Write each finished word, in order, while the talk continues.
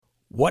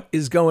What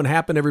is going to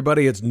happen,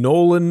 everybody? It's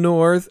Nolan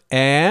North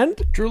and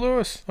Drew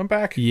Lewis. I'm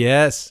back.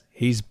 Yes,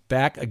 he's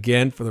back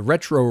again for the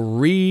Retro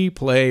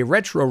Replay,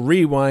 Retro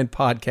Rewind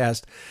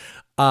podcast.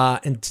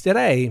 And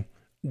today,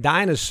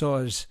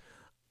 dinosaurs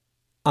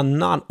are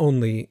not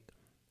only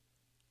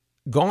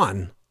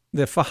gone,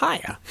 they're for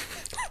hire.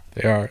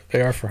 They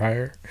are for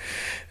hire,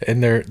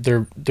 and they're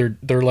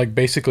like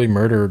basically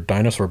murder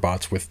dinosaur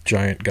bots with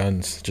giant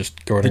guns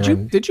just going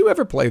around. Did you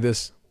ever play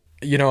this?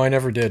 You know, I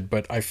never did,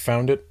 but I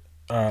found it.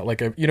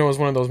 It was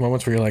one of those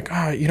moments where you're like,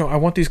 I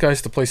want these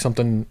guys to play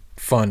something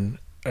fun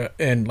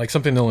and like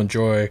something they'll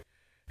enjoy.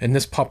 And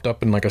this popped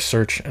up in like a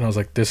search, and I was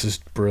like, this is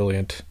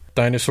brilliant.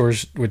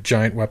 Dinosaurs with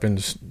giant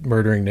weapons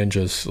murdering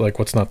ninjas. Like,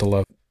 what's not to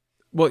love?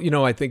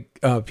 Well, I think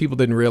people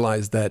didn't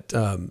realize that,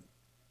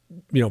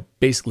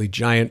 basically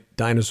giant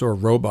dinosaur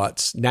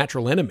robots'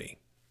 natural enemy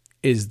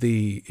is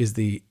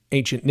the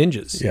ancient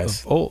ninjas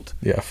of old.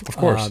 Yeah, of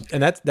course.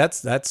 And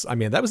that's. I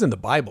mean, that was in the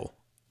Bible.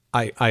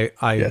 I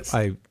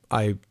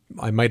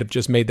might have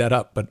just made that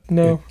up, but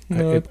no,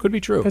 it could be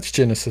true. That's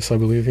Genesis, I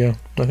believe. Yeah,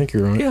 I think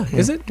you're right. Yeah,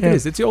 is it? Yeah. It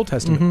is. It's the Old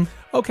Testament.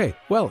 Mm-hmm. Okay,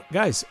 well,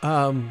 guys,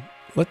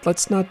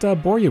 let's not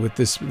bore you with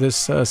this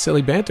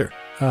silly banter.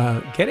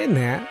 Get in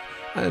there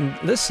and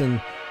listen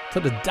to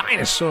the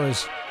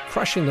dinosaurs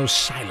crushing those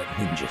silent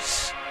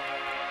ninjas.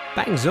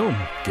 Bang zoom.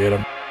 Get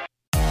them.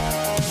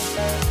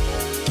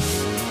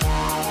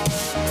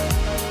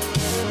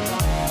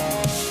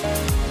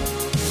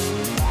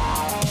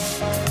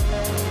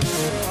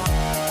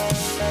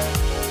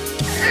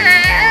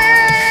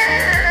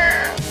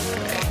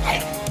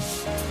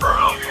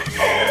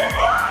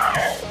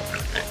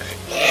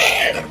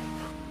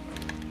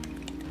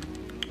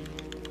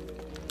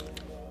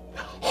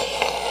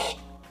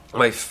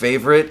 My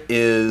favorite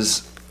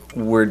is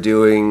we're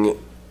doing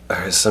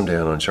someday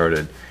on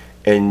Uncharted,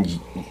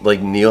 and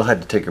like Neil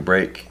had to take a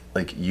break.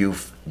 Like you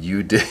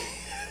did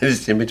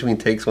just in between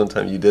takes one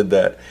time. You did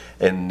that,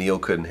 and Neil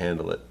couldn't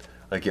handle it.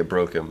 Like it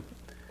broke him.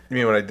 You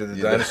mean when I did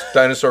the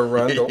dinosaur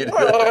run?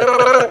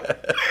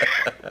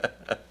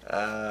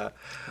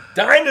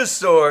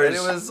 Dinosaurs. And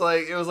it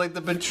was like the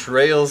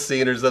betrayal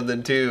scene or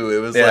something too. It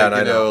was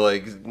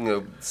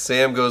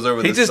Sam goes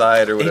over the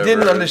side or whatever. He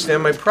didn't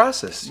understand my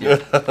process.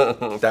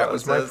 That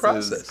was my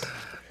process.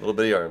 Little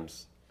bitty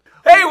arms.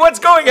 Hey, what's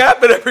going to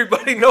happen,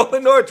 everybody?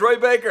 Nolan North, Troy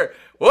Baker.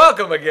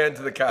 Welcome again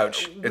to the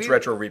couch. It's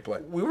Retro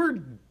Replay.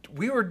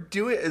 We were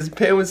doing, as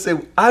Pam would say,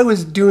 I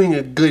was doing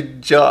a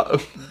good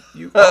job.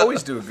 You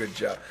always do a good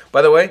job.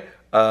 By the way,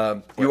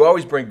 you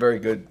always bring very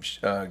good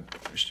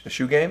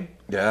shoe game.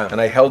 Yeah.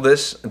 And I held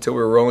this until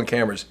we were rolling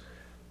cameras.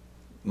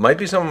 Might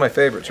be some of my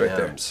favorites right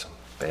there.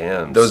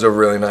 Bams. Those are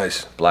really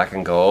nice. Black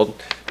and gold.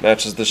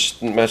 Matches the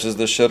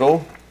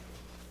shuttle.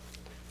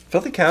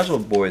 Filthy Casual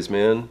boys,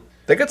 man.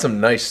 They got some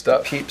nice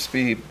stuff. Peeps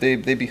they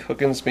be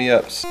hooking me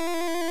up.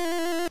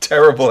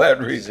 Terrible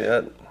ad reads.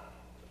 Yeah.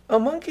 A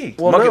monkey.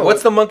 Well, monkey. no.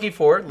 What's the monkey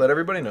for? Let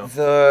everybody know.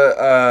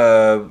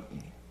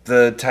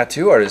 The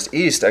tattoo artist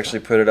East actually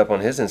put it up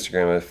on his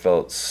Instagram. I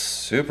felt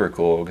super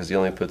cool because he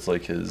only puts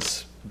like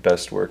his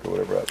best work or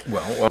whatever up.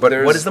 Well, but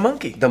what is the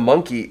monkey? The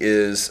monkey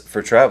is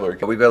for Traveler.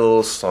 We've got a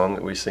little song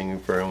that we sing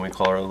for him. We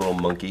call her a little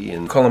monkey.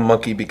 And call him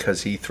monkey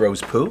because he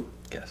throws poo?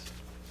 Yes.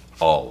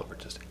 All over,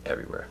 just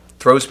everywhere.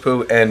 Throws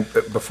poo, and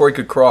before he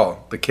could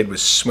crawl, the kid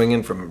was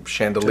swinging from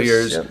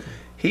chandeliers. Yep.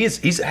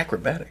 He's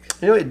acrobatic.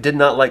 It did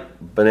not like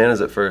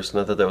bananas at first,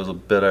 and I thought that was a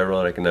bit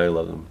ironic, and now he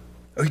loves them.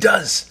 Oh, he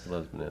does? He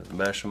loves bananas.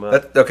 Mash them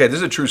up. Okay, this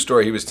is a true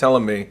story. He was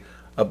telling me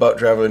about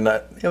Traveler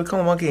not, we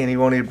call him monkey, and he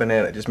won't eat a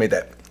banana. Just made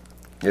that.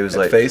 It was that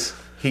like face.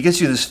 He gets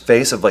you this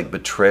face of like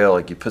betrayal.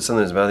 Like you put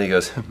something in his mouth, and he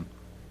goes.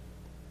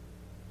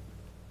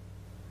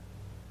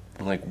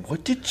 I'm like,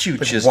 what did you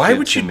just? Why give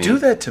would to you me? do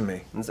that to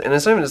me? And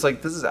it's not even. It's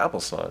like this is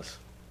applesauce.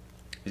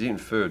 He's eating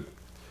food.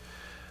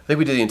 I think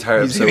we did the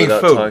entire He's episode eating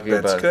without food. talking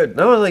That's about. good.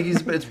 No, like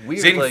it's weird.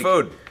 He's eating like,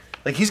 food.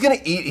 Like he's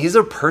gonna eat. He's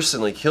a person.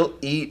 Like he'll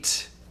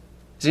eat.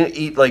 He's gonna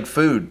eat like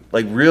food,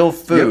 like real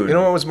food. You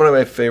know what was one of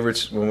my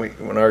favorites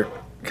when our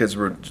kids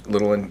were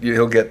little, and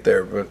he'll get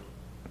there, but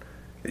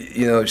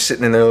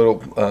sitting in their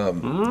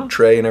little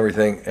tray and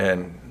everything,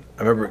 and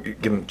I remember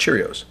giving them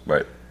Cheerios,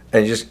 Right.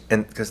 and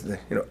because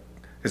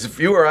if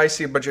you or I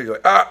see a bunch of, you're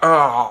like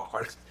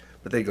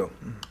but they go.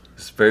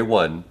 It's very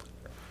one.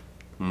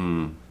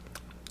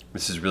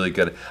 This is really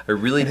good. I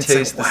really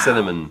taste the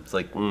cinnamon. It's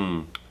like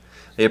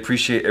They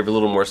appreciate every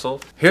little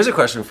morsel. Here's a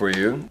question for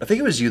you. I think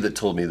it was you that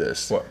told me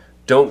this. What?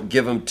 Don't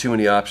give them too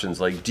many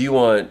options. Like, do you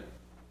want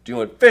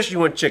fish? Do you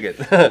want chicken?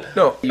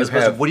 No.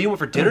 What do you want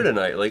for dinner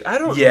tonight? Like, I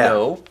don't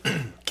know.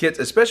 Kids,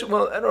 especially,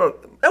 I don't know.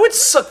 That would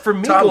suck for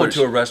me Toddlers. going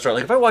to a restaurant.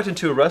 Like, if I walked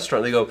into a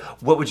restaurant, they go,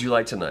 "What would you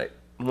like tonight?"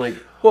 I'm like,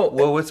 "Well,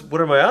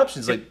 what are my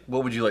options?" Like,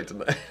 what would you like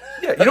tonight?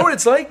 Yeah, you know what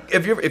it's like?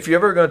 If you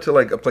ever gone to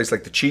like a place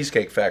like the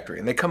Cheesecake Factory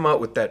and they come out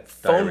with that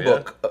phone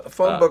Diarrhea?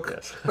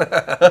 book.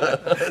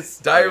 Yes.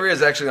 Diarrhea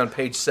is actually on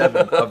page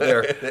 7 of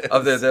their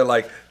they're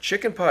like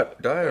chicken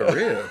pot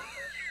diarrhea.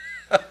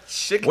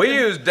 Chicken. We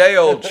use day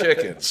old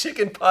chicken.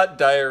 Chicken pot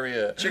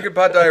diarrhea. Chicken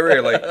pot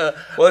diarrhea. Like,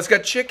 well, it's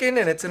got chicken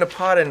and it's in a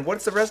pot. And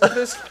what's the rest of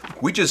this?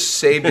 We just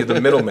saved you the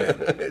middleman.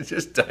 It's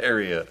just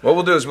diarrhea. What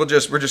we'll do is we're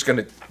just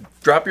gonna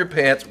drop your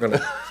pants. We're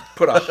gonna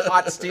put a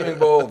hot steaming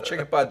bowl of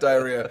chicken pot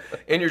diarrhea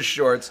in your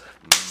shorts,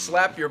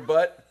 slap your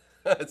butt,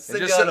 and Send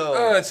just you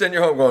home. and send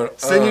you home. Going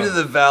Send you to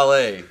the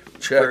valet.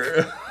 check,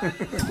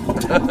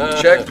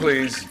 check,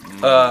 please.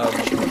 Pot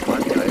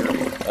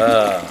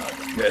diarrhea.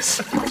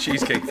 Yes,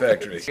 Cheesecake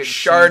Factory.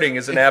 Sharding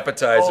is an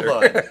appetizer.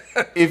 Hold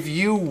on. If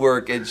you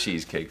work at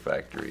Cheesecake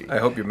Factory, I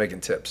hope you're making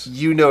tips.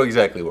 you know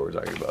exactly what we're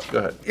talking about. Go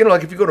ahead. You know,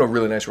 like if you go to a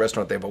really nice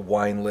restaurant, they have a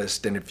wine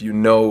list, and if you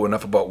know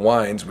enough about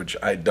wines, which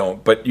I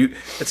don't, but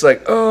it's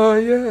like, oh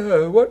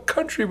yeah, what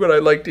country would I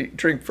like to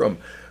drink from?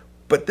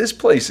 But this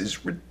place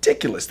is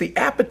ridiculous. The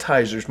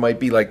appetizers might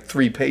be like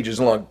 3 pages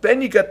long.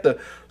 Then you got the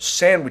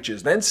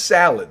sandwiches, then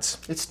salads.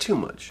 It's too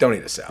much. Don't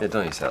eat a salad. Yeah,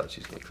 don't eat salad at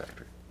Cheesecake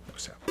Factory. No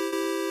salad.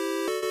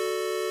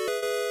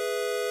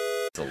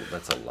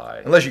 That's a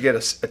lie. Unless you get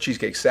a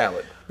cheesecake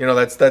salad. You know,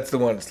 that's the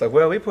one. It's like,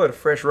 well, we put a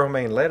fresh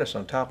romaine lettuce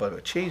on top of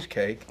a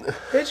cheesecake.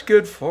 It's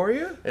good for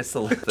you. It's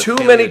the Too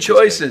failure many of cheesecake.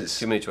 choices.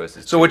 Too many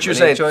choices. So what you're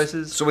Many saying?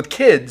 Choices. So with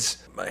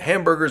kids,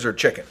 hamburgers or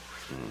chicken,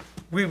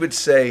 we would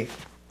say,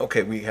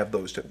 okay, we have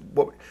those two.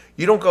 What,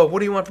 you don't go. What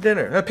do you want for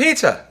dinner?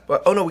 Pizza.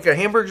 Well, oh no, we got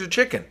hamburgers or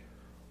chicken.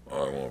 I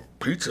want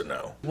pizza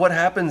now. What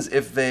happens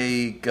if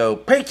they go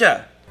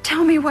pizza?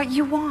 Tell me what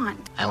you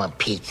want. I want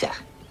pizza.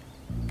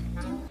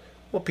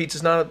 Well,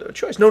 pizza's not a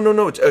choice.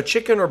 No. It's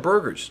chicken or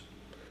burgers.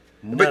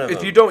 None But of if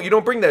them. you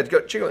don't bring that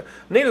chicken.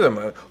 Neither of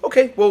them.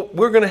 Okay, well,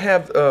 we're gonna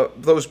have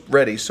those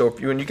ready. So if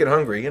you get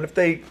hungry, and if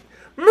they,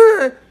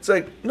 it's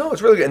like no,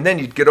 it's really good. And then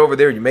you get over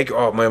there, you make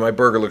oh man, my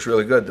burger looks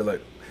really good. They're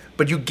like,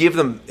 but you give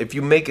them if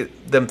you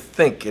make them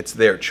think it's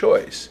their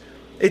choice.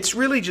 It's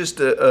really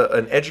just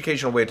an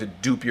educational way to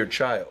dupe your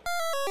child.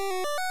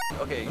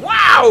 Okay.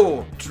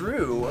 Wow,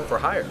 Drew for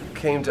hire.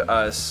 came to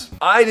us.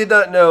 I did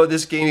not know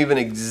this game even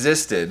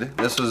existed.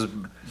 This was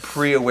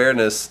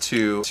pre-awareness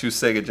to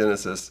Sega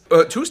Genesis.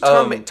 Who's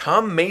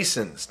Tom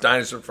Mason's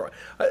Dinosaur Fry?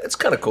 It's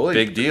kind of cool.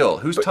 Big deal.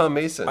 Who's Tom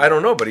Mason? I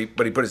don't know, but he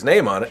put his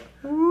name on it.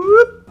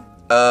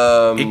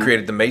 He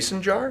created the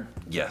Mason jar.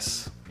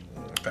 Yes.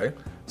 Okay,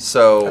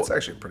 So that's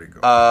actually pretty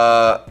cool.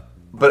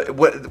 but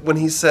when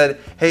he said,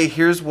 "Hey,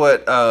 here's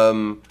what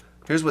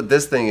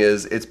this thing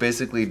is," it's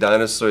basically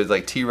dinosaurs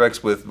like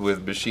T-Rex with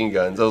machine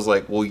guns. I was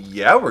like, "Well,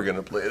 yeah, we're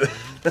gonna play this."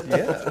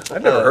 Yeah,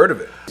 I've never heard of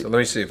it. So let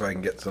me see if I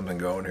can get something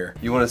going here.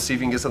 You want to see if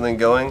you can get something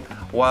going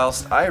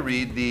whilst I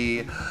read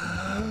the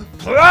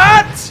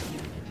plot.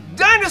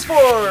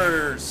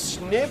 Dinosaurs!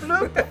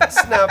 Snibbloop,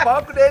 snap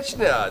up det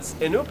schnaz,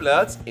 en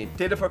upplats,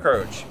 inte för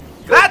coach.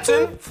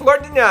 Latin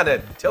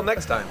Flordignane. Till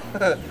next time.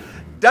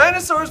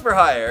 Dinosaurs for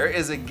Hire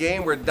is a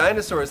game where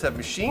dinosaurs have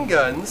machine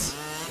guns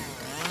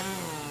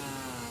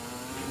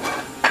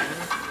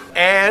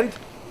And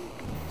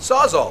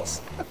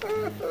sawzalls.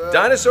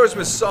 Dinosaurs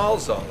with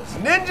sawzalls.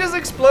 Ninjas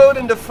explode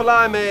into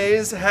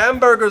flammes,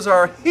 hamburgers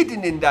are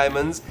hidden in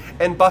diamonds,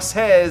 and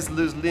bosses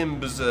lose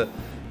limbs.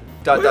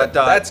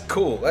 That's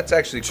cool. That's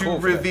actually To cool.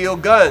 reveal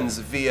guns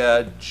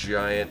via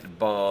giant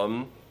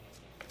bomb.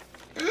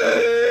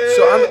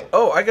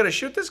 So I gotta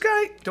shoot this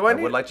guy? Do I I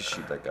need? would like to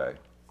shoot that guy.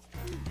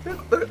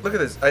 Look at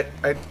this. I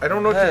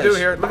don't know what to do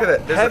here. Look at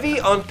that. There's Heavy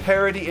on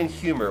parody and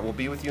humor. We'll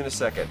be with you in a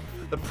second.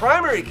 The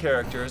primary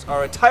characters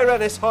are a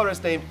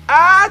Tyrannosaurus named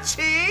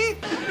Archie,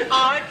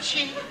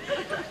 Archie,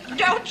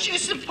 don't you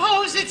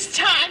suppose it's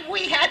time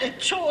we had a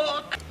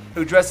talk?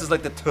 who dresses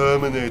like the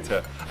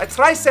Terminator. A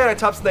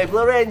Triceratops named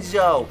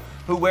Lorenzo,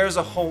 who wears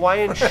a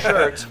Hawaiian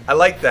shirt. I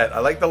like that. I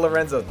like the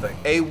Lorenzo thing.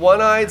 A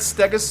one-eyed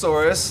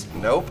Stegosaurus,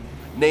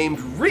 named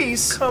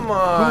Reese, Come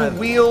on. who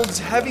wields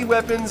heavy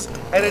weapons,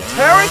 and a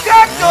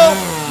pterodactyl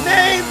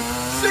named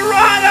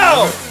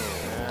Serrano.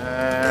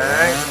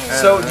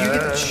 So, do you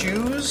get to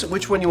choose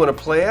which one you want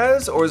to play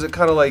as, or is it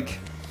kind of like,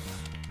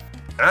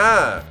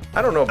 I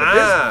don't know, but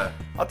this,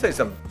 I'll tell you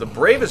something. The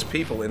bravest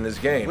people in this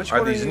game Which are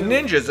one are these you?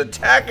 ninjas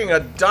attacking a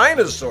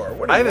dinosaur.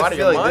 What I are you have out a of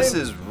your feeling this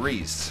mind? is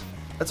Reese.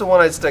 That's a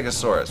one-eyed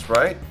Stegosaurus,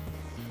 right?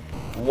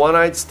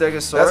 One-eyed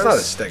Stegosaurus? That's not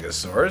a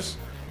Stegosaurus.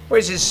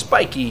 Where's his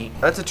spiky?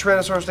 That's a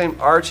Tyrannosaurus named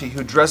Archie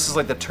who dresses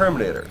like the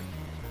Terminator.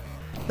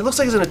 It looks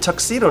like he's in a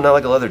tuxedo, not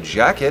like a leather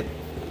jacket.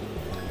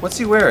 What's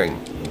he wearing?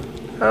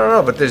 I don't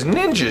know, but there's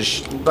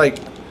ninjas like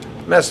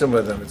messing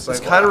with him. It's like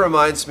This kind of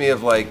reminds me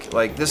of like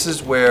this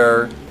is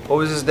where, what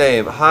was his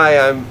name? Hi,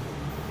 I'm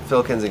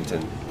Phil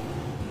Kensington.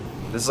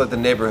 This is like the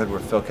neighborhood where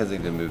Phil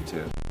Kensington moved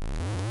to.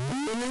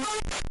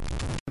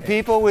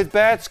 People with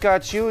bats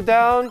got you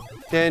down?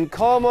 Then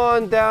come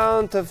on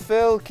down to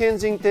Phil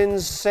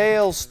Kensington's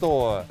sale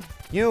store.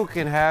 You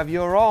can have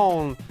your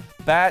own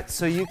bats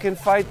so you can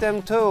fight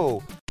them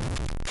too.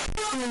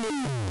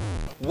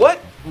 What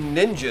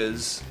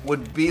ninjas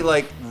would be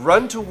like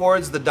run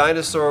towards the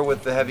dinosaur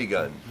with the heavy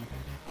gun?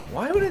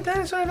 Why would a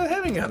dinosaur have a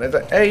heavy gun? It's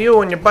like, hey, you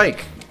on your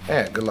bike.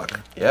 Yeah, good luck.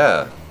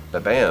 Yeah,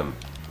 bam.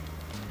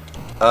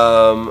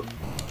 Oh,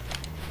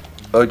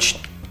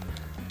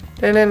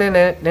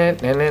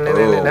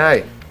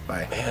 Hi.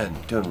 by. Man,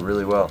 doing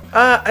really well.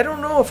 I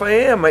don't know if I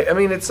am. I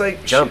mean, it's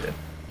like Jump. shit.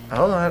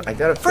 Hold on, I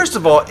gotta. First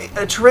of all,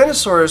 a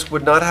Tyrannosaurus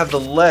would not have the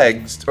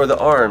legs or the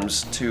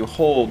arms to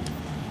hold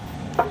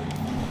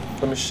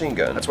the machine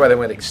gun. That's why they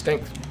went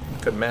extinct.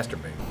 Couldn't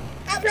masturbate.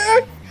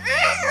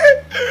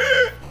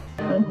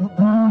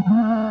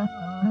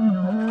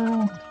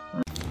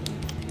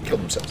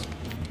 Killed themselves.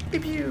 Pew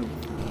pew.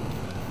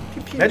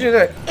 Pew pew. Imagine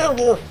that.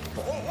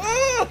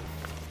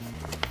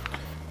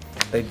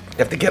 They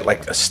have to get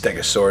like a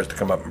stegosaurus to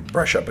come up and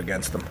brush up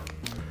against them.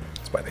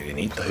 That's why they didn't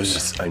eat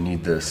those. I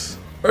need this.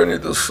 I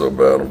need this so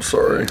bad. I'm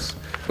sorry.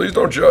 Please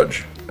don't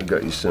judge. I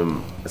got you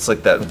some. It's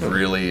like that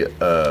really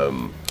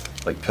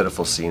like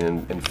pitiful scene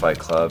in Fight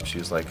Club. She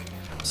was like,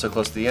 "I'm so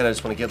close to the end. I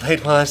just want to get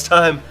laid one last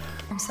time."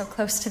 I'm so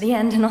close to the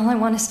end, and all I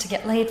want is to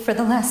get laid for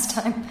the last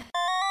time.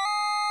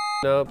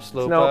 Nope,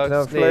 slow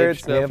no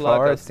flirts, near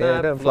flirts,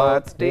 tandem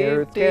flots,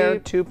 dear, dear,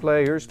 two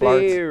players,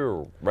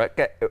 flirts.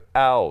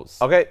 Owls.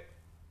 Okay,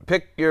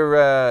 pick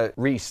your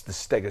Reese, the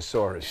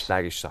Stegosaurus.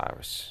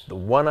 Stegosaurus. The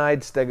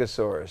one-eyed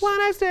Stegosaurus.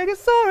 One-eyed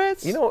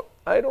Stegosaurus. You know,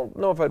 I don't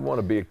know if I'd want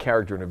to be a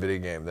character in a video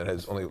game that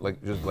has only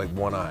just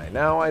one eye.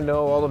 Now I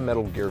know all the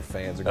Metal Gear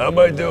fans are going How am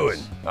I doing?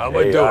 How am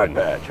I doing?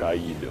 Patch, how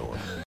you doing?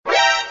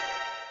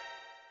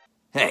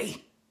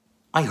 Hey,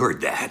 I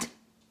heard that.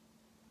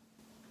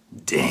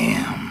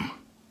 Damn.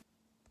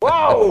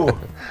 Whoa!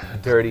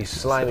 Dirty,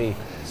 slimy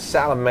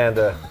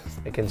salamander.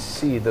 I can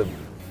see the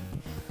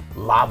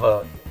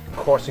lava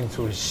coursing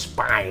through his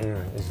spine,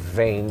 his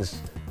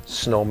veins,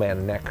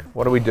 snowman neck.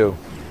 What do we do?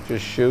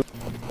 Just shoot?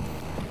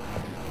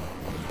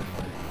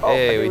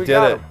 Hey, we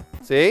did it.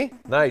 See?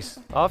 Nice.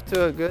 Off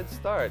to a good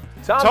start.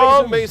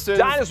 Tom Mason's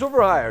Dinosaur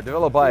for Hire,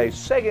 developed by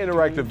Sega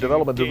Interactive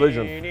Development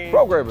Division.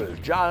 Programmers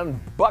John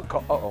Buck.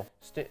 Uh-oh.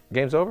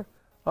 Game's over?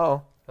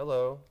 Uh-oh.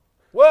 Hello.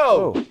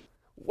 Whoa! Oh.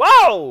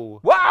 Whoa!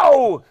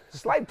 Wow!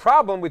 Slight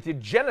problem with your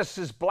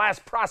Genesis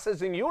Blast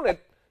Processing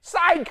Unit.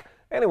 Psych!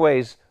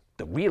 Anyways,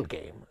 the real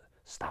game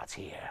starts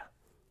here.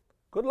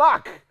 Good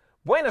luck.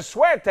 Buena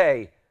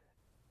suerte.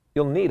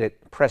 You'll need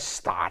it. Press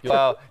start.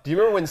 Wow. Do you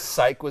remember when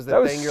Psych was the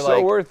That was thing? You're so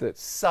like, worth it.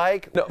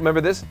 Psych? No, remember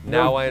this?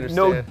 Now No, I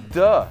understand. No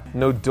duh.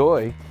 No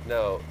doy.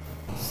 No.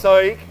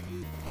 Psych.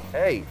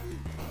 Hey.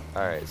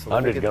 All right, so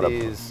let me get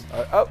these.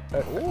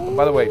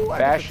 By the way, Ooh, I got the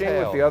bashing with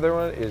tail. the other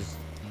one is.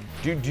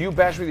 Do you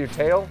bash with your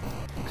tail?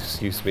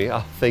 Excuse me.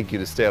 I'll thank you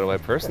to stay out of my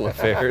personal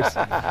affairs.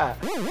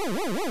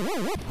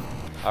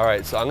 All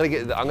right, so I'm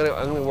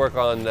gonna work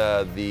on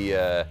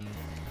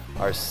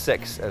our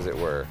 6, as it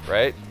were,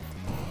 right?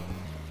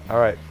 All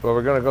right. Well,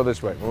 we're gonna go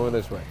this way. Moving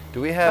this way. Do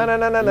we have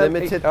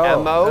limited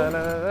ammo? I'll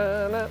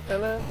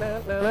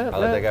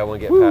let that guy one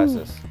get past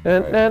us.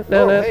 Right.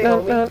 Whoa, hey,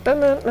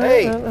 homie.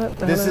 Hey,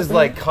 this is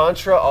like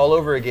Contra all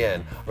over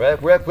again.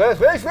 Rep.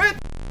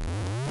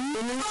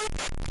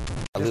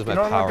 I lose my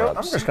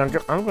power-ups.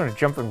 I'm gonna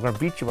jump and I'm gonna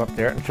beat you up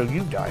there until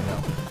you die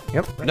now.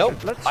 Yep. Nope.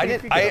 I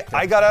did.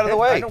 I got out of the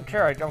way. I don't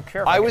care.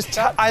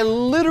 I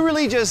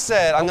literally just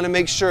said I'm gonna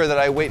make sure that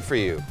I wait for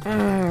you.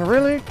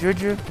 Really? Did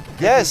you?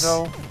 Yes.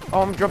 Oh,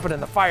 I'm jumping in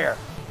the fire.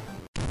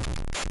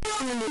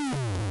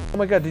 Oh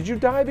my God! Did you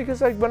die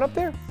because I went up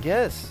there?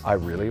 Yes. I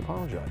really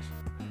apologize.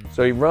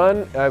 So you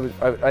run.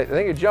 I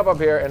think you jump up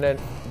here and then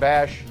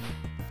bash,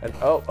 and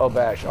oh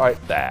bash. All right.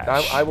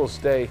 Bash. I will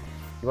stay.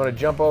 You want to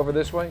jump over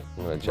this way?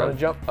 I'm gonna You want to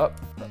jump up?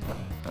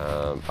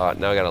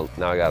 Now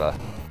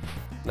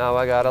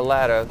I got a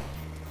ladder.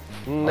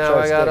 Now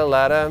try I to got stay. a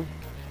ladder.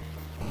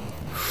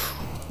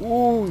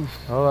 Ooh.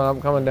 Hold on,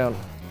 I'm coming down.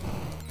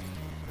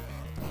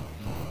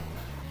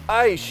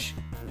 Aish.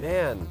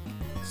 Man.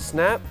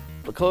 Snap.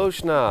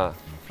 Bekloshna.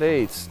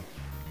 Plates.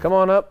 Come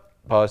on up.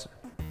 Pause.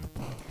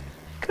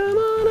 Come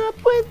on up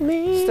with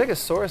me.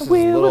 Stegosaurus is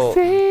We a will little.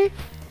 see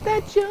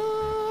that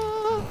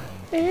you're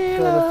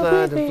in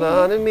love with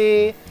Fly to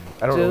me.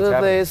 I don't know to what's the happening.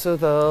 place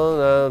with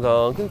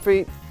all and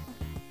free.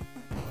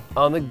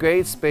 On the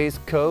Great Space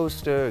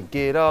Coaster,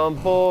 get on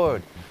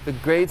board. The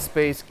Great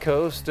Space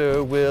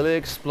Coaster will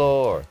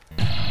explore.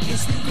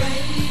 It's the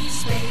Great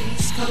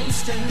Space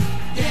Coaster.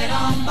 Get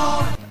on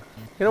board.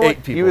 You know what?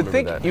 8 people You would remember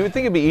think that. you would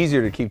think it'd be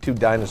easier to keep 2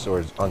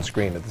 dinosaurs on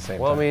screen at the same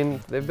Well, I time.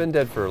 mean, they've been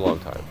dead for a long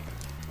time.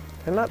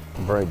 They're not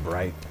very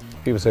bright.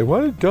 People say,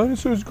 "Why did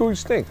dinosaurs go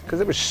extinct?" Because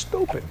they were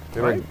stupid.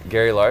 Remember, Right?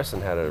 Gary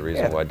Larson had a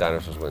reason Yeah. why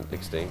dinosaurs went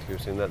extinct. You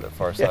ever seen that in the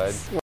Far Yes.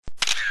 Side?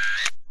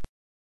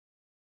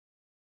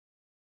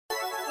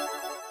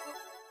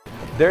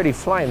 Dirty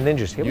flying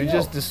ninjas. Here You we go.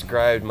 just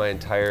described my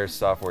entire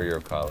sophomore year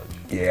of college.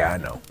 Yeah, I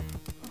know.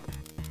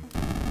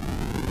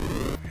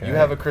 You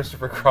have a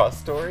Christopher Cross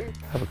story?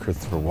 I have a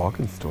Christopher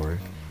Walken story.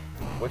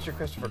 What's your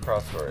Christopher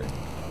Cross story?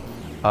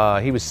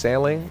 He was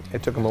sailing.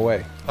 It took him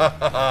away.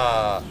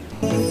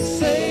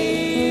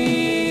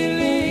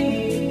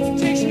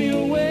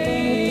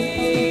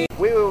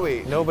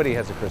 Wait. Nobody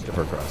has a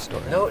Christopher Cross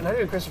story. No, not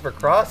even Christopher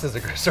Cross is a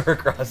Christopher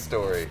Cross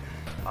story.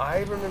 I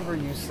remember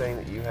you saying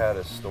that you had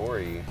a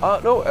story.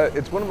 No,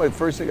 it's one of my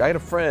first things. I had a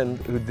friend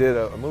who did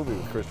a movie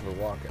with Christopher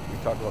Walken. We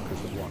talked about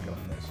Christopher Walken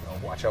on this. Oh,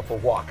 watch out for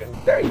Walken.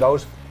 There he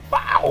goes.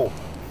 Bow!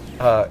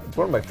 It's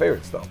one of my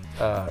favorites,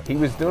 though. He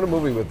was doing a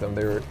movie with them.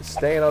 They were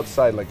staying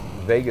outside, like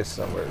Vegas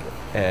somewhere.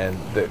 And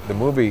the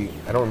movie,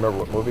 I don't remember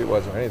what movie it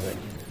was or anything,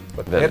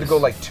 but they had to go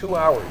like 2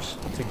 hours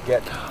to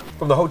get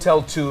from the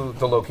hotel to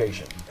the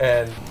location.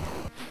 And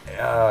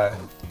I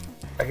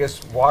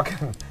guess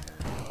walking,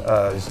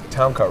 his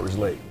town car was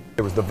late.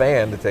 It was the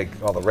van to take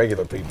all the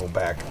regular people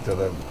back to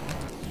the,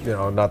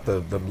 not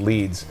the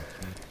leads.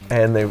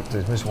 And they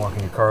just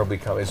walking, your car will be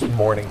coming. It's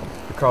morning.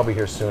 Your car will be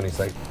here soon. He's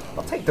like,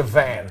 I'll take the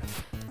van.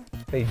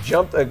 And he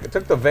took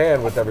the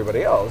van with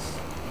everybody else.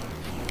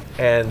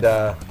 And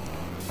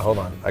hold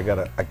on, I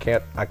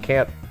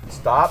can't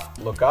stop,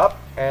 look up,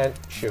 and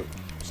shoot.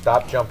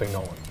 Stop jumping,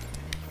 Nolan.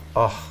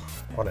 Oh,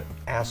 what an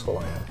asshole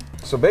I am.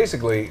 So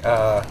basically, they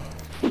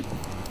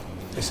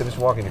said, Mr.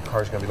 Walken, your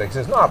car's gonna be late. He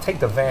says, no, I'll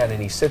take the van.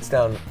 And he sits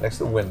down next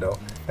to the window,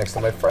 next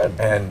to my friend.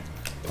 And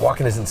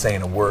Walken isn't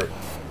saying a word.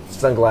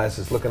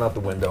 Sunglasses, looking out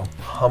the window,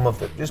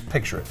 just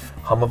picture it,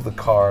 hum of the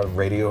car,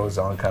 radio is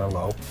on kind of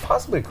low,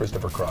 possibly a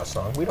Christopher Cross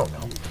song, we don't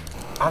know.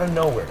 Out of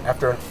nowhere,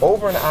 after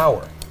over an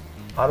hour,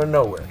 out of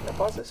nowhere, can I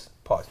pause this?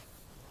 Pause.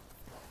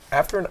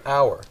 After an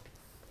hour,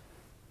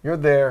 you're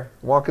there,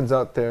 Walken's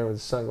out there with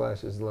his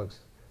sunglasses, looks,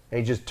 and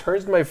he just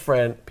turns to my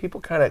friend,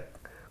 people kind of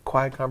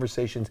quiet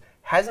conversations,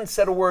 hasn't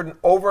said a word in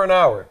over an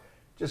hour,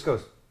 just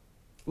goes,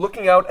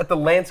 looking out at the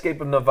landscape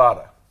of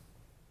Nevada.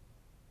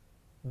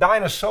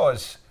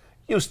 Dinosaurs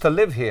used to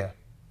live here.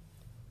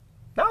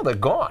 Now they're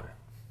gone.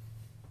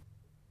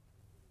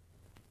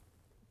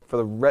 For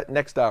the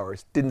next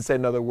hours, didn't say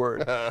another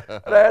word.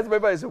 And I asked my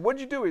buddy, I said, what'd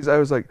you do? I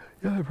was like,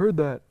 yeah, I've heard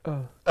that.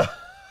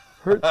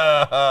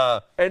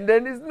 And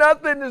then there's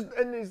nothing.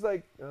 And he's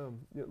like,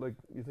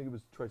 you think it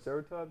was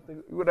Triceratops?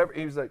 Whatever.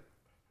 He was like,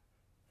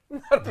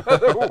 not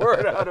another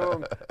word out of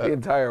him the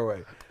entire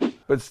way.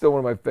 But it's still one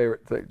of my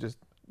favorite things. Just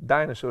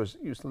dinosaurs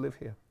used to live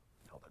here.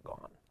 Now they're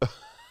gone.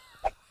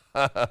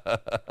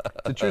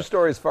 It's a true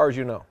story as far as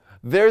you know.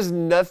 There's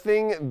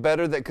nothing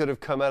better that could have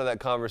come out of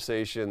that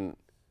conversation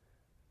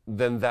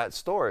than that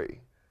story.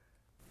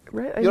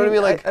 Right? You know what I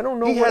mean? Like, I don't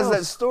know. He what has else.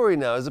 that story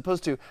now, as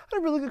opposed to, I had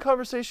a really good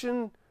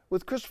conversation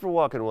with Christopher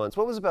Walken once.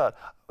 What was it about?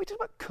 We talked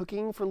about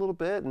cooking for a little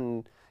bit,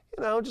 and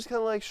just kind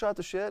of like shot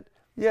the shit.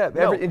 Yeah,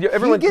 no,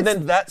 everyone he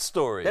gets that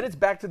story. Then it's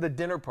back to the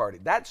dinner party.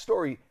 That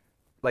story,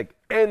 like,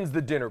 ends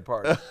the dinner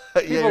party.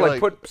 People you're like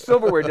put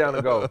silverware down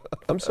and go,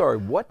 I'm sorry,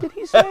 what did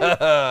he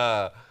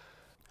say?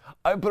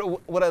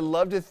 But what I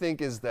love to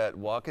think is that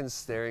Walken's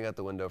staring out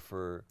the window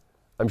for,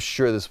 I'm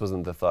sure this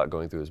wasn't the thought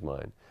going through his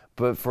mind,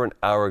 but for an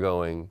hour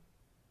going,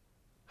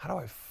 how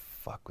do I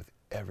fuck with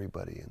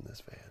everybody in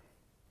this van?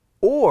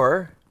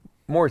 Or,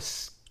 more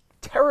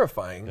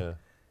terrifying,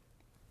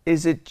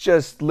 is it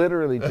just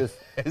literally just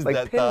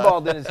like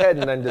pinballed in his head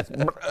and then just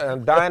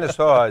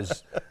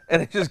dinosaurs,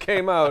 and it just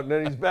came out and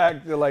then he's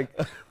back to like,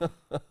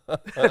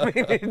 I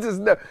mean,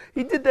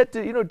 he did that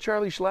to,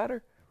 Charlie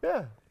Schlatter?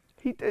 Yeah.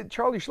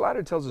 Charlie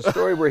Schlatter tells a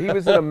story where he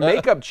was in a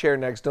makeup chair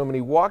next to him and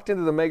he walked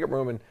into the makeup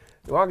room and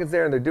Walken's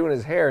there and they're doing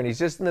his hair and he's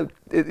just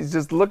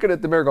looking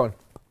at the mirror going.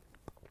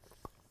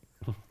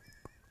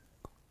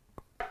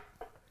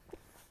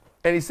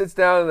 And he sits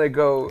down and they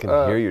go, I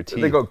can hear your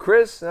teeth. They go,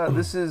 Chris,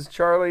 this is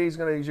Charlie, he's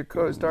your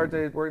co-star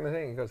to working the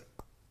thing. He goes,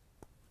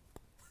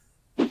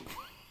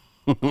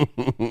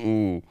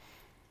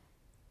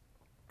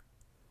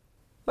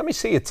 let me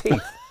see your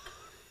teeth.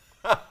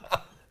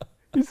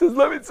 He says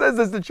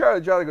this to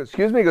Charlie. Charlie goes,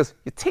 excuse me? He goes,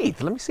 your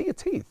teeth, let me see your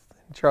teeth.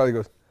 And Charlie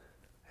goes,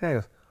 yeah, he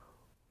goes,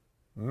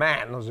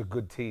 man, those are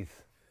good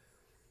teeth.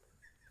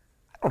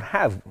 I don't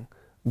have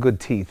good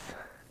teeth,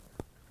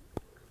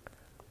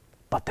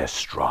 but they're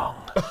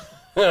strong.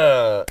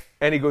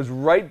 And he goes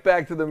right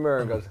back to the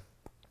mirror and goes,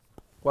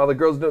 while the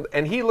girl's doing,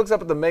 and he looks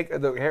up at the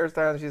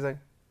hairstyle and she's like,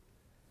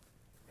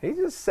 he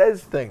just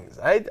says things.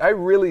 I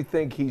really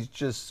think he's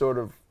just sort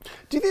of.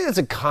 Do you think that's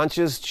a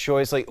conscious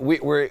choice? Like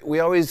we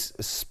always,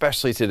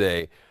 especially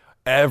today,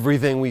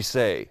 everything we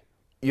say,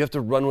 you have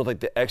to run with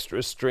like the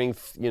extra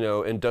strength,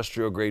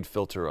 industrial grade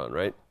filter on,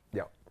 right?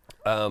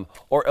 Yeah.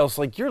 Or else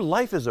like your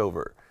life is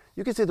over.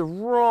 You can say the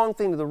wrong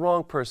thing to the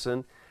wrong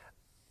person,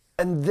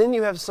 and then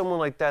you have someone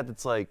like that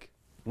that's like,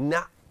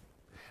 nah.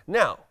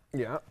 Now.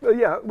 Yeah.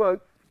 Yeah. Well,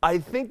 I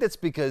think that's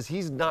because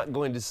he's not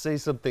going to say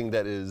something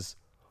that is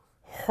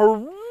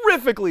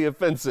horrifically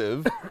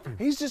offensive.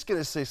 He's just going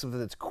to say something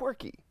that's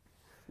quirky,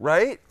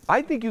 right?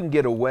 I think you can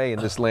get away in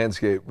this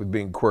landscape with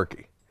being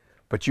quirky,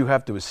 but you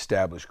have to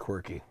establish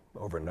quirky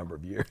over a number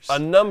of years. A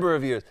number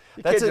of years.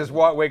 You can't just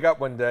wake up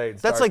one day and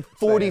that's start like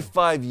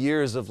 45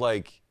 years of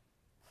like,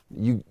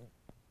 you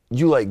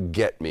like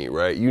get me,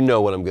 right? You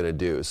know what I'm going to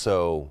do.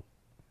 So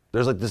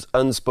there's like this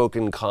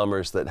unspoken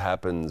commerce that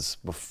happens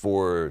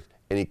before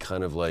any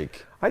kind of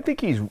like I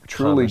think he's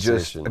truly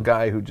just a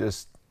guy who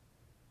just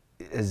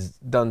has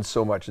done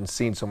so much and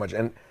seen so much.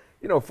 And,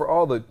 for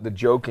all the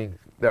joking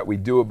that we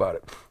do about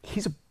it,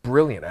 he's a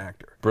brilliant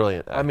actor.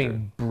 Brilliant actor. I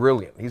mean,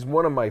 brilliant. He's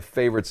one of my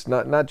favorites,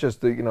 not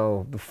just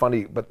the, the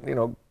funny, but,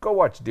 go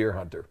watch Deer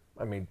Hunter.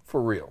 I mean,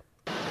 for real.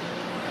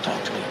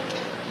 Talk to me.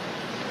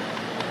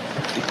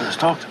 You first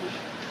talk to me.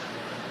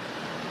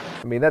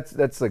 I mean,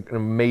 that's like an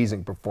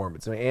amazing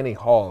performance. I mean, Annie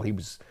Hall, he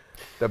was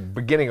the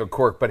beginning of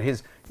Cork, but he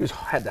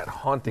had that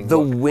haunting The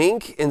look.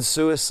 wink in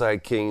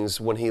Suicide Kings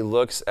when he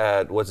looks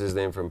at, what's his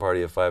name from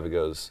Party of Five, he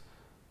goes,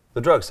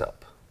 the drugs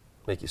help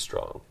make you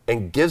strong,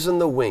 and gives him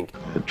the wink.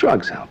 The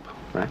drugs help,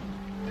 right?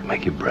 They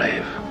make you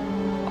brave.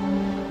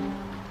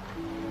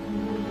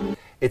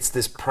 It's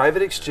this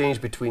private exchange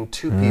between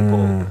two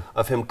people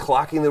of him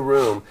clocking the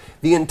room.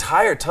 The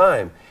entire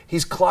time,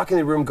 he's clocking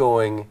the room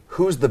going,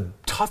 who's the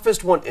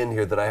toughest one in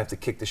here that I have to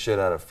kick the shit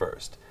out of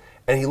first?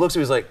 And he looks at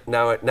me, he's like,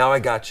 now I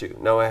got you.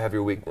 Now I have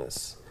your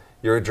weakness.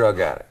 You're a drug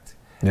addict.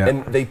 Yeah.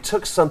 And they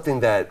took something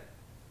that,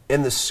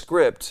 in the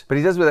script... But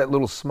he does with that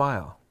little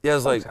smile. Yeah,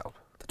 it's like,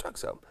 the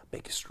drugs help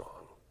make you strong.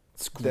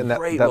 It's a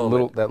great that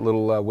moment.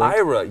 little wink.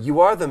 Ira, you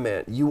are the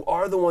man. You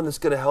are the one that's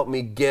going to help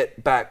me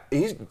get back.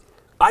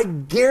 I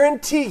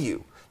guarantee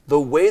you, the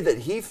way that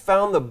he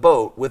found the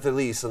boat with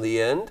Elise in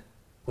the end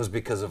was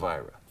because of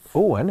Ira.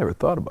 Oh, I never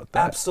thought about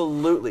that.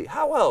 Absolutely.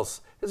 How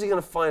else is he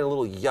going to find a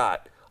little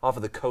yacht off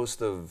of the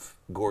coast of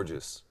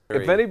Gorgeous?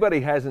 If anybody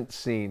hasn't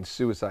seen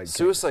Suicide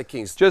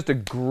Kings, just a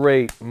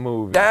great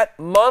movie. That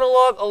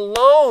monologue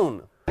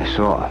alone. I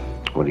saw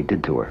what he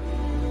did to her.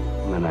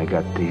 And then I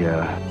got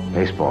the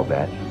baseball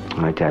bat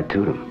and I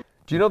tattooed him.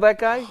 Do you know that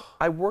guy?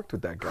 I worked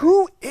with that guy.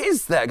 Who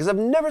is that? Because I've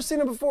never seen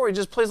him before. He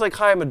just plays like,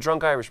 hi, I'm a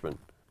drunk Irishman.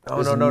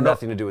 Oh, no.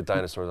 Nothing to do with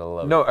dinosaurs. I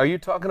love it. No, are you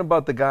talking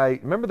about the guy?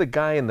 Remember the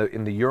guy in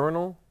the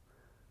urinal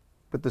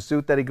with the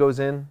suit that he goes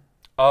in?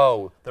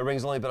 Oh, the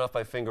ring's only been off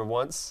my finger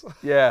once?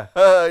 Yeah.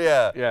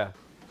 Yeah.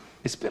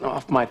 It's been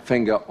off my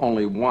finger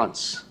only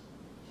once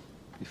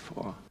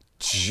before.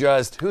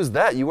 Who's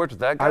that? You worked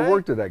with that guy? I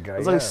worked with that guy. It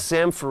was like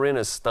Sam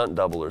Farina's stunt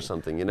double or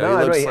something. You know, No,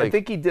 he looks I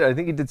think he did. I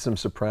think he did some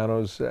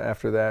Sopranos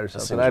after that or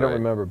something. I don't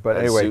remember. But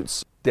And anyway,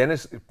 Suits.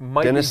 Dennis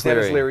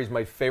Leary's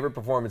my favorite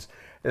performance.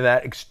 And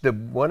the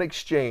one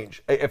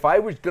exchange. If I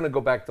was gonna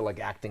go back to like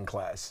acting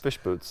class, Fish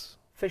boots.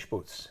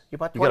 You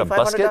bought You got a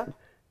busket?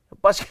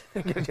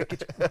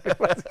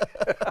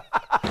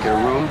 Get a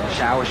room,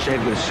 shower,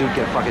 shave, get a suit,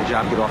 get a fucking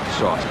job, get off the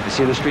sauce. I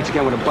see you in the streets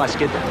again with a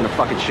busket and a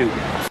fucking shoot.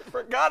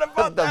 Forgot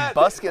about that.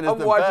 The busket is I'm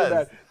the watching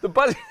best. that. The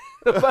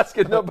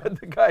busket. No, but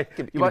the guy.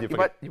 You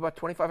bought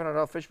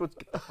 $2,500 fish boots.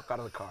 Get the fuck out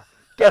of the car.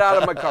 Get out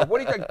of my car.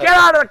 What are you doing? Get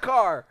out of the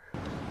car.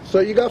 So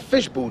you got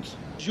fish boots.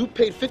 You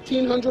paid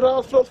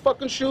 $1,500 for those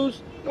fucking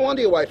shoes? No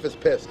wonder your wife is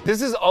pissed.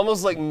 This is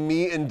almost like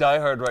me and Die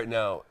Hard right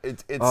now.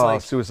 It's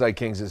like Suicide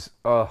Kings is.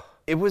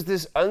 It was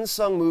this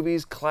unsung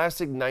movies,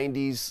 classic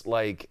 '90s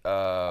like.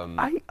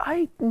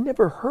 I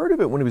never heard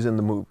of it when it was in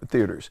the movie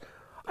theaters.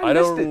 I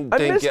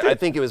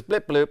think it was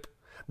blip blip.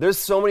 There's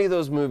so many of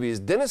those movies.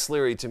 Dennis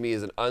Leary to me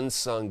is an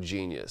unsung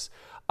genius.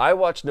 I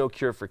watched No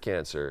Cure for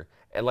Cancer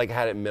and like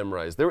had it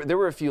memorized. There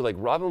were a few like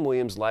Robin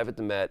Williams live at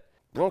the Met.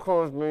 Don't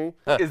call it me.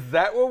 Is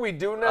that what we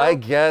do now? I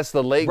guess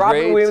the late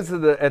Robin great Williams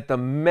at the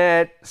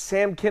Met.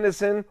 Sam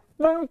Kinison.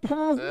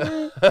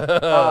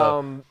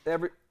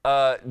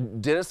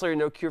 Dennis Leary,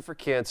 No Cure for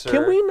Cancer.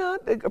 Can we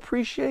not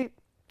appreciate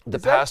The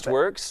Past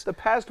Works? The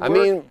Past I Works?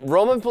 mean,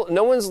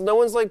 no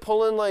one's like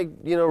pulling like,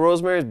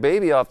 Rosemary's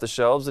Baby off the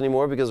shelves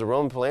anymore because of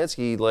Roman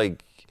Polanski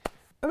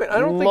I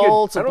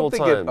don't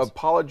think it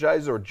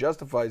apologizes or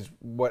justifies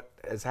what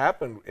has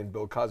happened in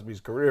Bill Cosby's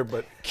career,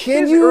 but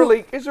his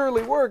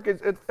early work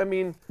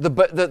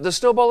the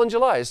Snowball in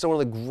July is still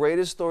one of the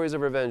greatest stories of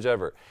revenge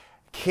ever.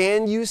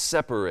 Can you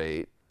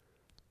separate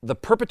the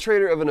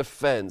perpetrator of an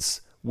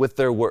offense with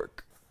their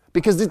work?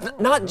 Because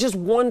not just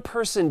one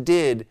person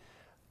did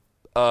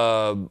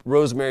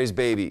Rosemary's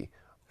Baby,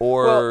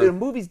 or the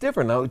movie's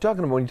different now. When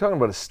you're talking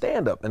about a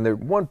stand-up and they're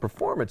one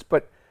performance,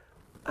 but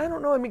I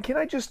don't know. I mean, can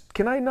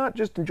I not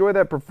just enjoy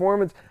that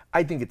performance?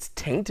 I think it's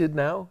tainted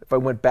now. If I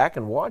went back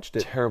and watched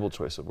it, terrible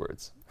choice of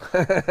words.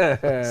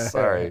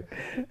 Sorry,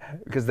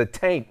 because the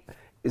taint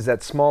is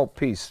that small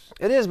piece.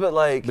 It is, but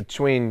like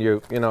between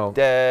you know.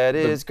 That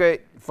is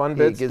great. Fun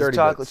bits, he dirty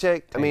chocolate bits.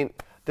 shake. I mean,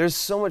 there's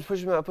so much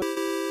pushing out.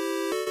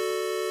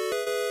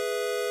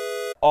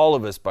 All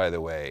of us, by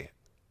the way,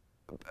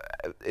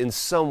 in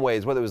some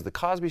ways, whether it was the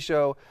Cosby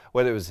Show,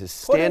 whether it was his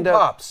stand-up.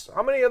 Pops.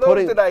 How many of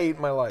those did I eat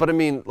in my life? But I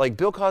mean, like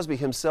Bill Cosby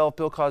himself,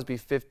 Bill Cosby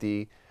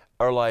 50,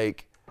 are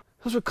like,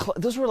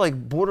 those were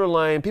like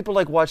borderline. People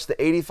like watched the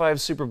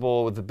 '85 Super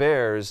Bowl with the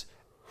Bears,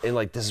 and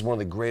like this is one of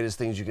the greatest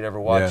things you could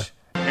ever watch.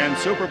 Yeah. And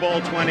Super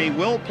Bowl 20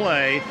 will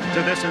play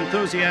to this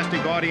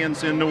enthusiastic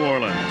audience in New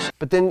Orleans.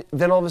 But then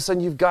all of a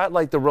sudden you've got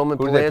like the Roman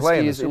Who did they play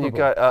in the Polanskis, and Super you've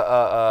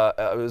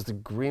got it was the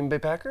Green Bay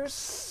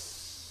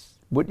Packers.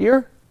 What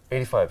year?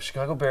 85.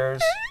 Chicago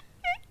Bears.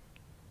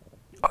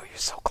 Oh, you're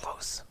so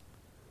close.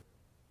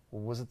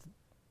 Was it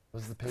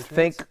the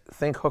Patriots?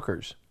 Think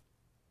hookers.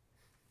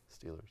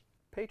 Steelers.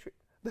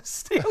 The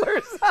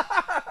Steelers.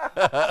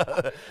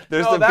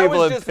 There's no, some that people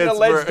was in just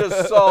Pittsburgh. an alleged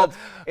assault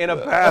in a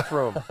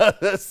bathroom.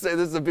 There's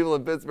some people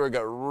in Pittsburgh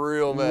got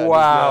real mad.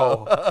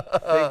 Wow.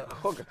 Think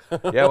hooker.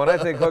 Yeah, when I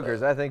think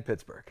hookers, I think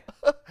Pittsburgh.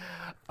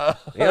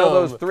 You know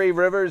those three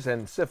rivers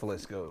and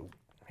syphilis go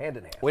hand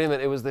in hand. Wait a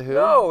minute, it was the who?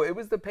 No, it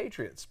was the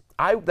Patriots.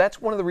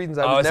 That's one of the reasons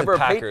I was never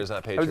Packers,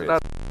 not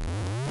Patriots.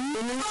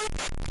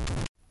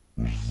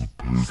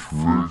 You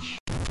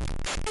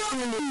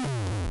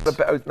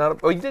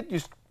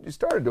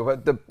started to,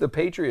 but the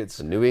Patriots.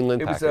 The New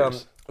England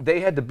Packers.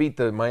 They had to beat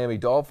the Miami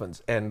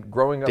Dolphins, and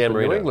growing up Dan in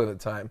Marino. New England at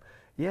the time,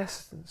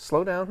 yes,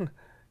 slow down,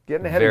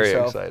 getting ahead Very of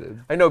yourself.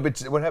 excited. I know, but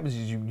what happens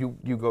is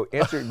you go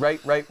answer right.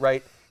 You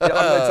know,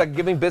 it's like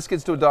giving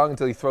biscuits to a dog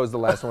until he throws the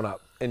last one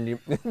up, and you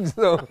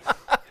so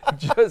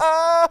just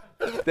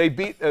they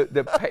beat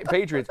the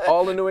Patriots.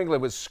 All in New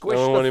England was squish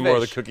I don't want the any fish, more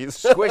of the cookies.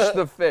 squish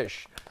the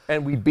fish,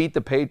 and we beat the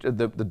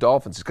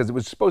Dolphins because it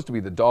was supposed to be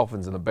the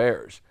Dolphins and the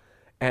Bears.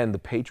 And the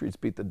Patriots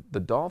beat the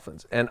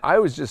Dolphins. And I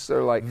was just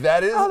sort of like,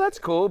 oh, that's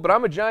cool. But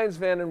I'm a Giants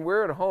fan, and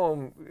we're at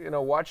home,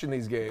 watching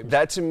these games.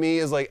 That to me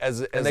is like,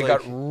 and they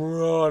got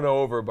run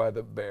over by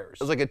the Bears.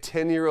 As like a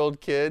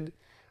 10-year-old kid,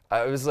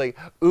 I was like,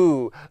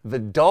 ooh, the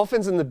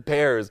Dolphins and the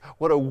Bears.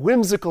 What a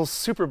whimsical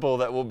Super Bowl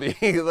that will be.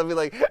 I'll be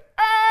like,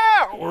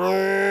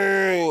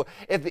 ah!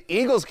 If the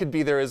Eagles could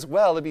be there as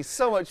well, it'd be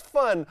so much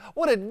fun.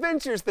 What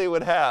adventures they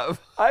would have.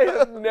 I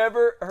have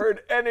never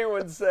heard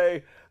anyone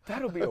say,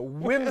 that'll be a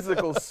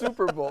whimsical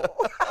Super Bowl.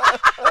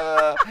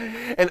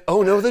 And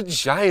oh no, the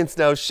Giants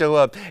now show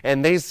up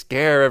and they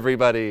scare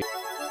everybody.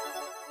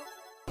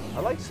 I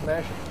like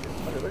smashing.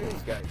 Look at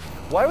these guys.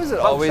 Why was it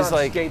Punks always on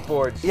like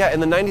skateboards? Yeah, in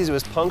the 90s it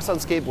was punks on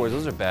skateboards.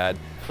 Those are bad.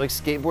 Like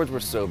skateboards were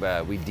so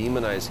bad. We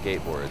demonized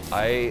skateboards.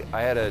 I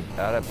had a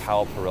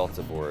Powell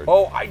Peralta board.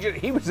 Oh,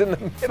 he was in the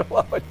middle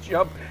of a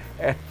jump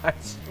and I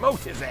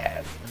smoked his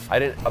ass. I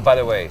didn't. By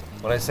the way,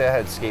 when I say I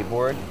had a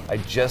skateboard, I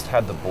just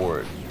had the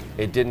board.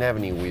 It didn't have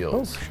any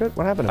wheels. Oh shit!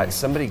 What happened to me?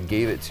 Somebody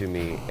gave it to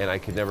me, and I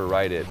could never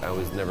ride it. I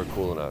was never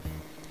cool enough.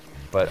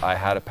 But I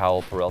had a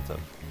Powell Peralta.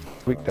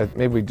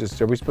 Maybe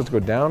are we supposed to go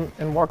down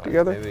and walk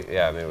together? Maybe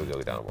we'll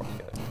go down and walk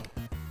together.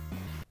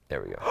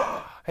 There we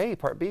go. Hey,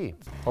 part B.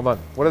 Hold on.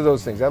 What are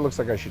those things? That looks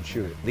like I should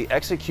shoot it. The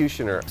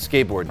Executioner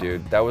skateboard,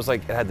 dude. That was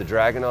like, it had the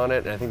dragon on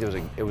it, and I think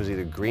it was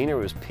either green or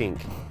it was pink.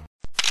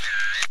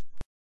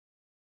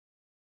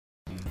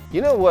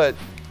 You know what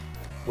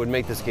would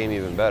make this game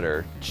even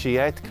better?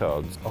 Cheat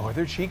codes. Oh, are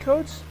there cheat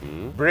codes?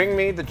 Mm-hmm. Bring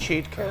me the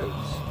cheat codes.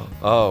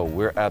 Oh,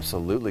 we're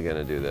absolutely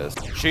gonna do this.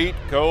 Cheat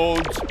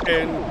codes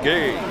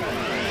engage.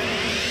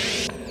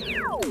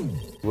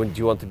 Do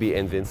you want to be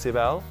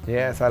invincible?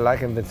 Yes, I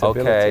like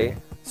invincibility. Okay,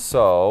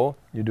 so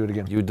you do it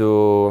again. You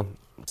do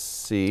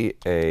C,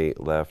 A,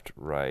 left,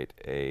 right,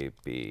 A,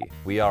 B.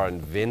 We are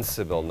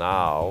invincible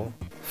now.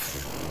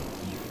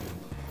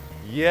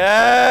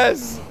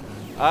 Yes!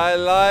 I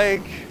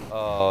like.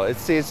 Oh,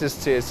 it's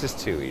just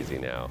too easy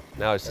now.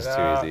 Now it's just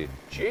too easy.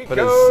 Cheat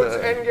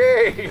codes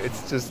engage.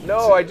 It's just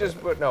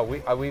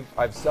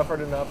I've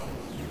suffered enough.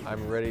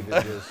 I'm ready to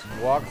just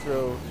walk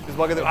through. Just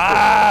walking through.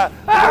 Ah!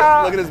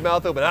 Look at his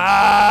mouth open.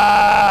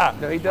 Ah!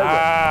 No, he does it.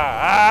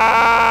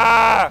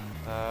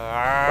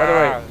 By the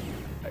way,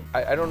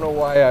 I don't know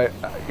why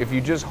if you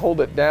just hold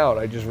it down,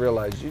 I just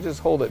realized you just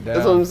hold it down.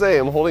 That's what I'm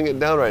saying. I'm holding it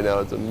down right now.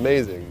 It's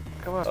amazing.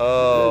 Come on.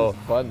 Oh,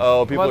 this is fun.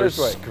 People are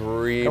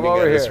screaming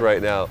at us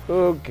right now.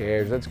 Who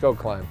cares? Let's go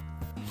climb.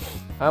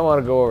 I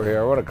want to go over here.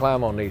 I want to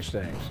climb on these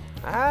things.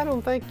 I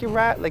don't think you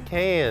rightly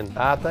can.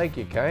 I think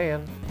you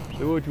can.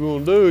 So what you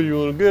want to do is you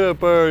want to get up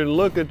there and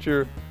look at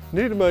your.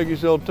 Need to make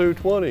yourself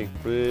 220.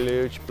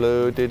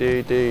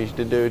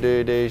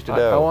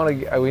 I want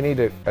to. We need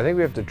to. I think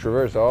we have to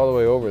traverse all the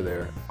way over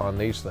there on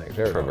these things.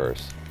 There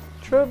Traverse.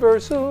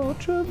 Traversal.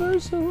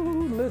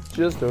 Let's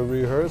just a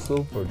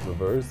rehearsal for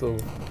traversal.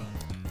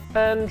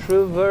 And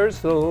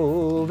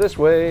traversal this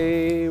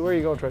way. Where are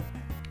you going, Trey?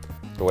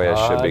 The way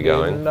I should be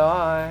going.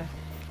 I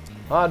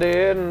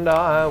didn't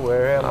die.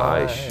 Where am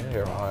I?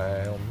 Here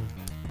I am.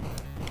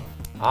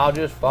 I'll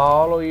just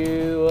follow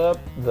you up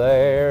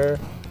there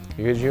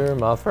because you're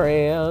my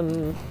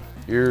friend.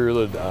 You're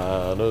the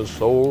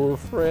dinosaur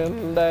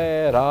friend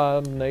that I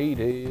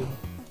needed.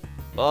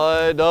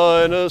 My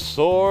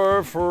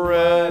dinosaur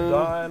friend.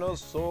 My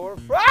dinosaur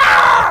friend.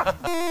 Ah!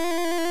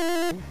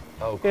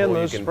 Oh,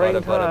 cool. You can butter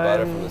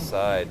from the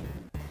side.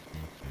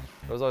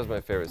 That was always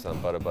my favorite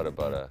sound.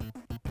 Butter.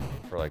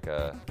 For like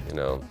a,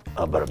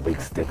 I got a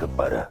big stick of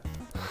butter.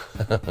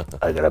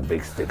 I got a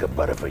big stick of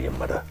butter for your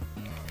mother.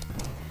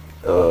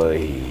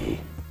 Oy.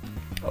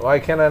 Why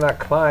can I not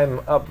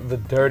climb up the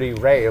dirty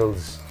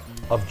rails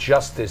of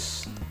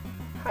justice?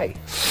 Hi.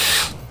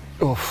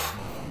 Oof.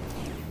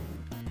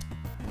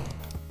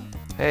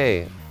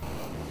 Hey.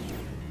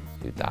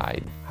 You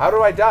died. How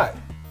do I die?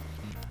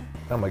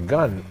 Now my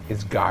gun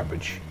is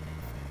garbage.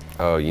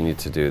 Oh, you need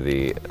to do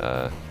the,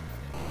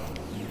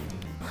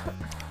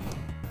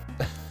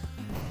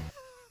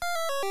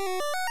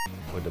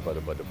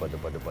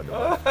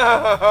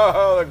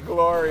 Oh, the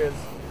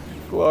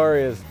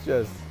glorious,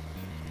 just.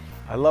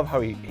 I love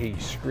how he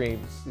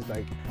screams. He's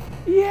like,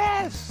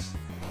 yes,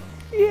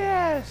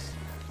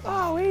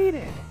 oh, eat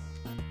it.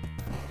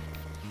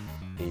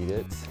 Eat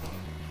it.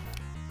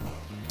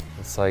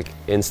 It's like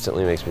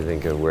instantly makes me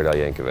think of Weird Al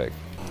Yankovic.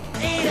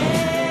 Eat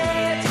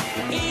it,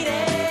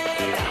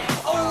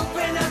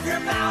 open up your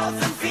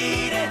mouth and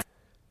feed it.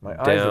 My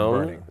eyes are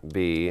burning.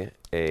 B,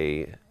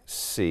 A,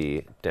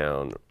 C,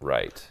 down,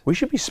 right. We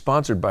should be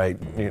sponsored by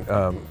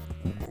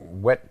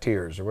Wet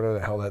Tears or whatever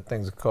the hell that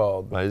thing's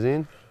called.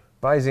 Visine?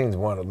 Visine's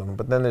one of them,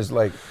 but then there's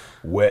like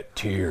Wet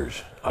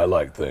Tears. I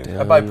like things.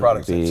 I buy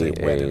products that say wet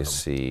in them.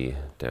 B-A-C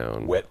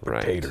down. Wet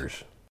right.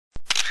 potatoes.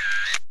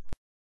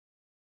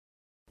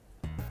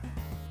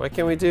 Why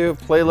can't we do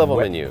play level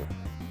Wet. menu?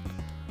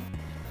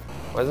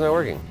 Why isn't that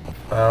working?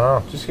 I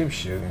don't know. Just keep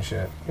shooting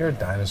shit. You're a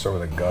dinosaur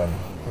with a gun.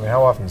 I mean,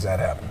 how often does that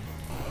happen?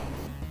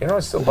 You know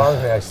what still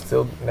bothers me? I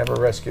still never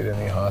rescued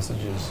any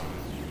hostages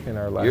in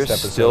our last episode.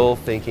 You're still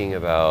thinking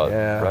about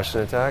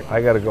Russian Attack?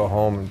 I gotta go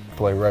home and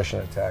play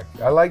Russian Attack.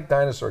 I like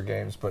dinosaur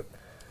games, but...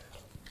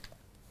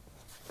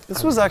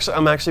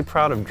 I'm actually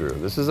proud of Drew.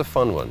 This is a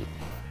fun one.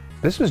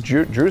 This was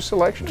Drew's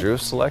selection?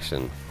 Drew's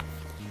selection.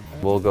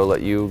 We'll go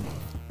let you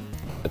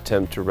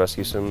attempt to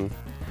rescue some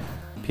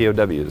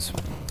POWs.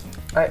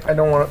 I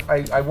don't want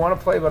to. I want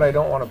to play, but I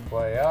don't want to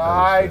play.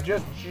 I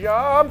just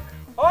jump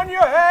on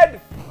your head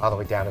all the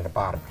way down to the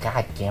bottom.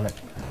 God damn it!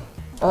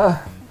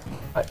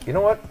 You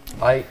know what?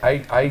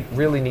 I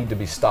really need to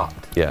be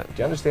stopped. Yeah. Do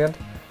you understand?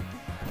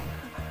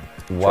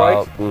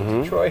 While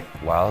Troy.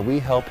 While we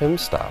help him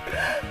stop,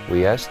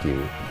 we ask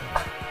you,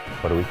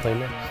 what do we play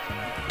next?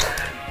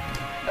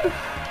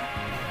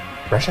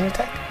 Russian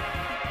Attack.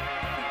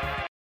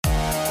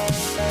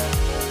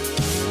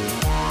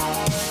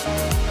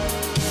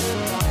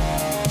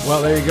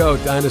 Well, there you go.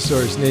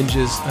 Dinosaurs,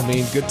 ninjas. I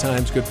mean, good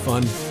times, good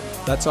fun.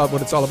 That's all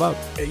what it's all about.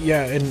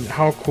 Yeah, and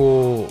how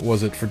cool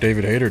was it for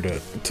David Hayter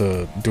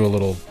to do a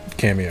little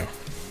cameo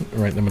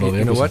right in the middle of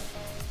the episode? You know what?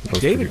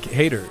 David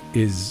Hayter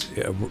is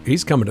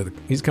he's coming to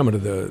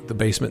the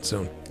basement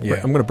soon. Yeah.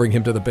 I'm going to bring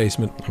him to the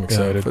basement. I'm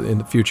excited in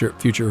the future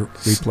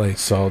replay.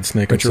 Solid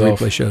Snake future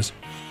himself. replay shows.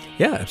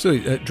 Yeah,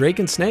 absolutely. Drake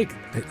and Snake.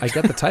 I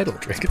got the title.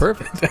 It's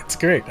perfect. That's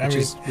great.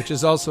 Which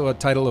is also a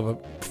title of a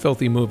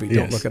filthy movie.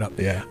 Don't look it up.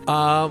 Yeah.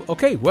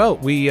 Okay. Well,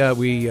 we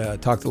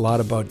talked a lot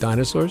about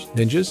dinosaurs,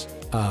 ninjas,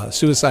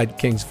 Suicide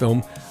Kings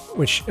film,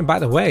 which, and by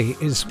the way,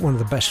 is one of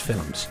the best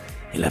films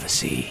you'll ever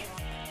see.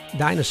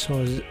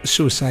 Dinosaurs,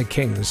 Suicide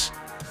Kings.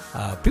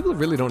 People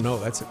really don't know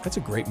that's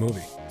a great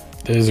movie.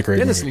 It is a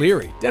great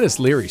movie. Dennis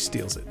Leary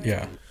steals it.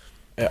 Yeah.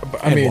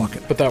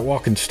 But that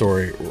walking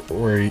story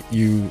where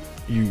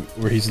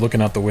where he's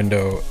looking out the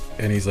window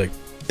and he's like,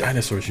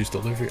 dinosaurs used to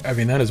live here. I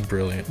mean, that is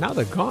brilliant. Now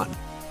they're gone.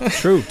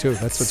 True, too.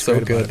 That's what's so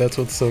great good. about it. That's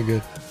what's so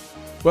good.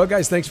 Well,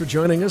 guys, thanks for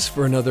joining us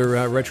for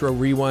another Retro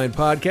Rewind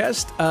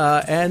podcast.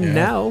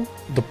 Now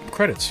the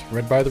credits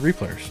read by the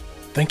replayers.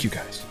 Thank you,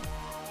 guys.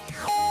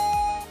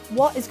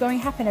 What is going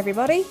to happen,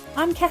 everybody?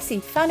 I'm Cassie,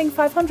 founding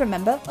 500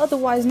 member,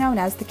 otherwise known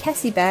as the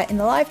Cassie Bear in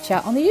the live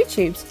chat on the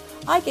YouTubes.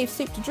 I gave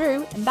soup to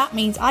Drew, and that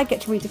means I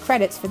get to read the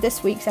credits for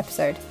this week's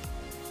episode.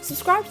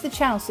 Subscribe to the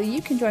channel so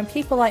you can join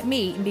people like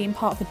me in being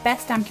part of the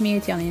best damn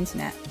community on the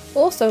internet.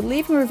 Also,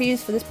 leaving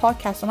reviews for this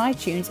podcast on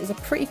iTunes is a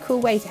pretty cool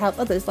way to help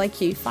others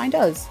like you find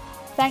us.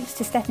 Thanks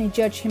to Stephanie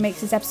Judge, who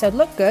makes this episode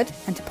look good,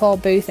 and to Paul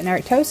Booth and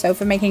Eric Toso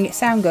for making it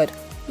sound good.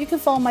 You can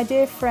follow my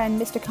dear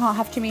friend Mr. Can't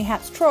Have Too Many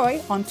Hats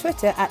Troy on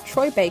Twitter at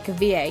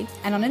TroyBakerVA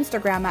and on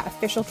Instagram at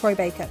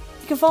OfficialTroyBaker.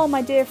 You can follow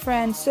my dear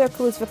friend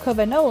Circles for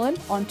Cover Nolan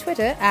on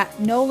Twitter at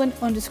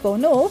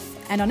Nolan_North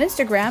and on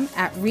Instagram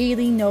at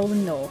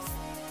ReallyNolanNorth.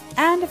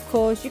 And of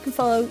course, you can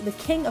follow the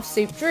King of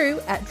Soup Drew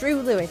at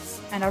Drew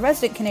Lewis and our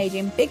resident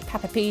Canadian Big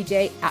Papa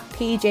PJ at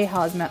PJ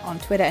Hosmer on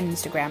Twitter and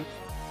Instagram.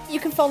 You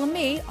can follow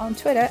me on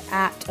Twitter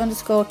at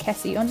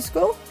 _Kessie_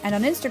 and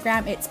on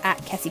Instagram it's at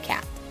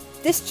KessieCat.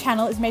 This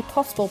channel is made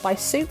possible by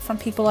soup from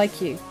people like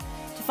you.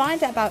 To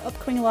find out about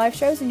upcoming live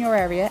shows in your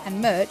area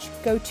and merch,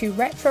 go to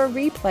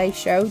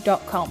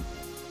retroreplayshow.com.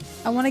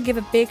 I want to give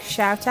a big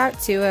shout out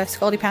to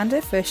Scaldy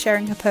Panda for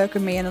sharing her perk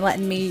with me and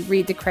letting me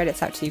read the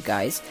credits out to you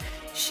guys.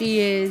 She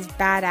is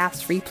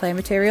badass replay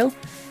material,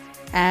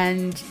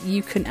 and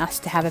you couldn't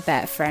ask to have a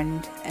better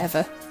friend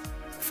ever.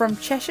 From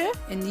Cheshire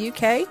in the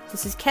UK,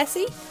 this is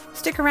Kessie.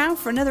 Stick around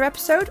for another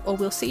episode, or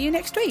we'll see you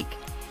next week.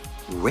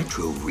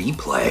 Retro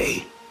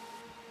Replay?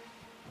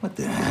 What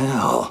the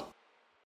hell?